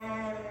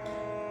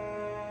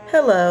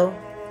Hello,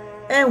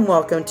 and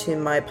welcome to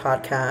my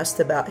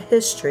podcast about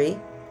history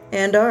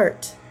and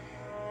art.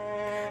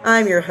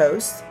 I'm your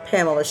host,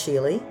 Pamela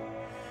Sheely,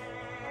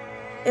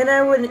 and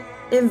I would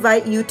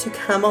invite you to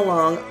come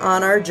along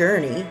on our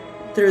journey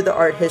through the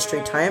art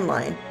history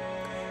timeline,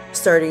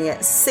 starting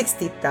at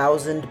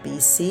 60,000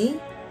 BC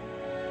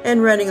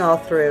and running all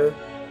through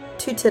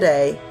to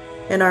today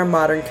in our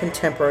modern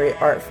contemporary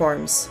art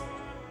forms.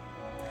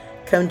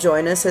 Come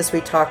join us as we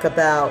talk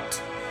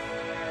about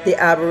the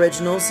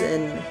Aboriginals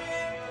in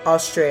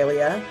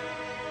Australia,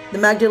 the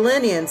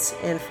Magdalenians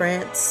in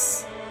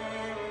France,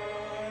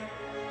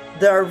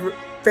 our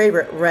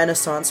favorite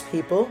Renaissance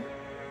people,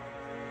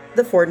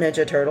 the Four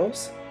Ninja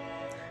Turtles,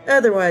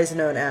 otherwise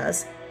known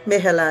as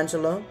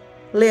Michelangelo,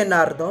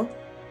 Leonardo,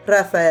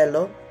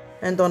 Raffaello,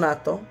 and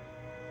Donato.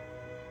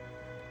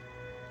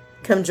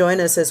 Come join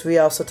us as we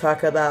also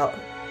talk about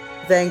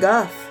Van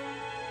Gogh,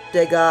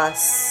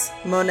 Degas,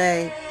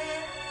 Monet,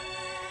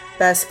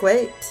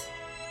 Basquiat,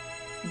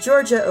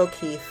 Georgia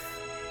O'Keeffe,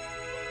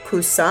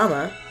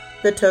 Kusama,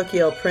 the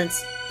Tokyo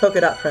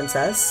Polka Dot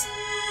Princess,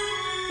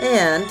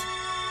 and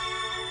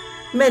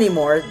many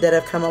more that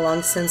have come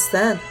along since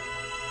then.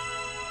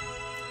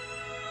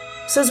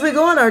 So as we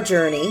go on our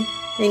journey,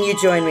 and you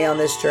join me on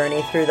this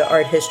journey through the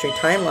art history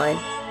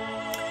timeline,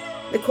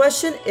 the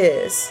question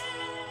is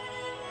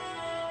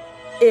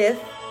if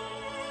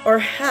or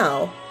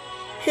how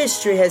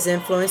history has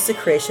influenced the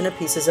creation of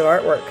pieces of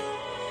artwork,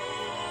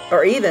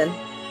 or even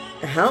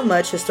how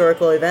much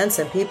historical events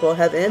and people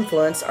have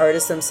influenced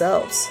artists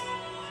themselves.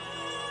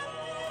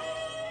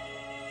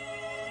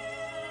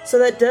 So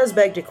that does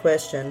beg to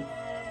question,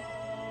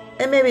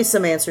 and maybe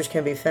some answers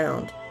can be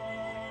found.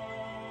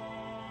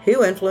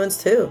 Who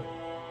influenced who?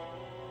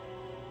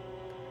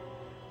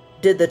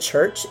 Did the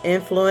church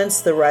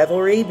influence the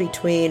rivalry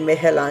between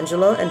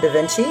Michelangelo and Da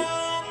Vinci?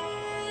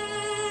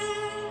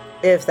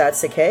 If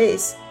that's the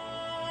case,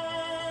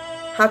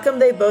 how come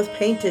they both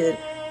painted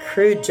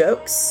crude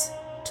jokes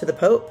to the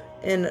Pope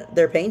in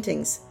their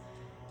paintings,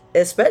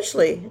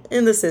 especially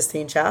in the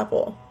Sistine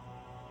Chapel?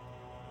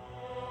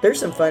 There's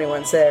some funny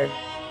ones there.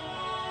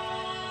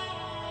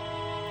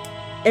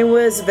 And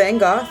was Van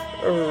Gogh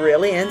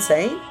really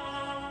insane?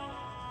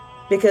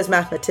 Because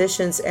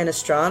mathematicians and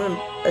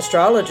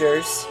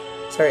astronomers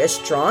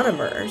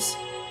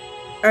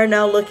are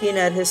now looking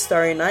at his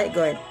Starry Night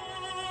going,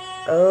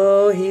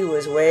 oh, he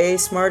was way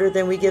smarter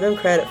than we give him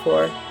credit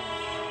for.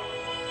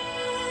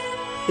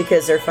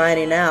 Because they're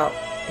finding out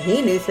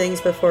he knew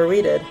things before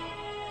we did.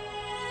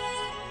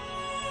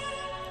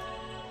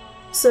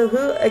 So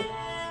who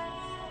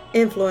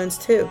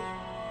influenced who?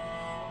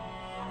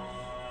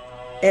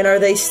 And are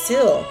they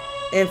still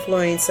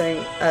influencing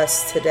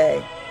us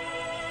today?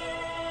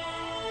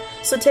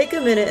 So take a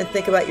minute and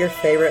think about your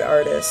favorite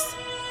artist,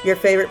 your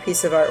favorite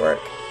piece of artwork.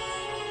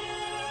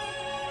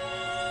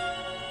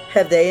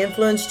 Have they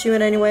influenced you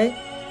in any way?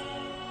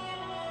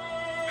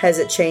 Has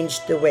it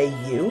changed the way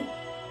you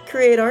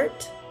create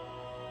art?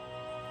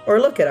 Or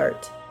look at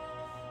art?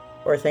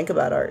 Or think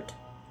about art?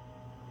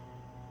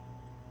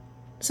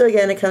 So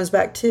again, it comes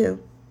back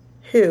to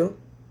who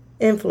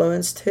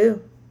influenced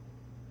who.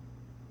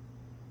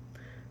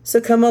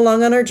 So come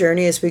along on our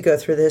journey as we go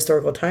through the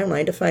historical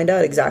timeline to find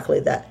out exactly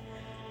that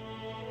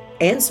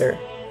answer.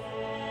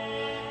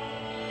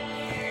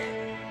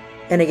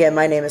 And again,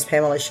 my name is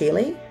Pamela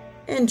Sheely,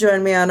 and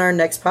join me on our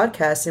next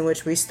podcast in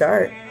which we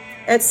start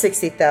at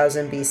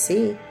 60,000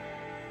 BC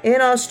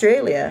in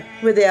Australia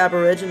with the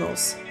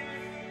Aboriginals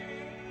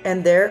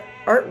and their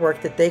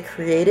artwork that they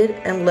created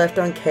and left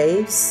on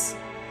caves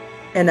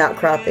and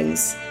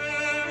outcroppings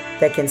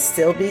that can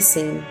still be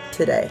seen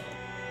today.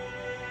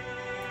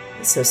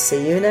 So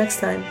see you next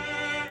time.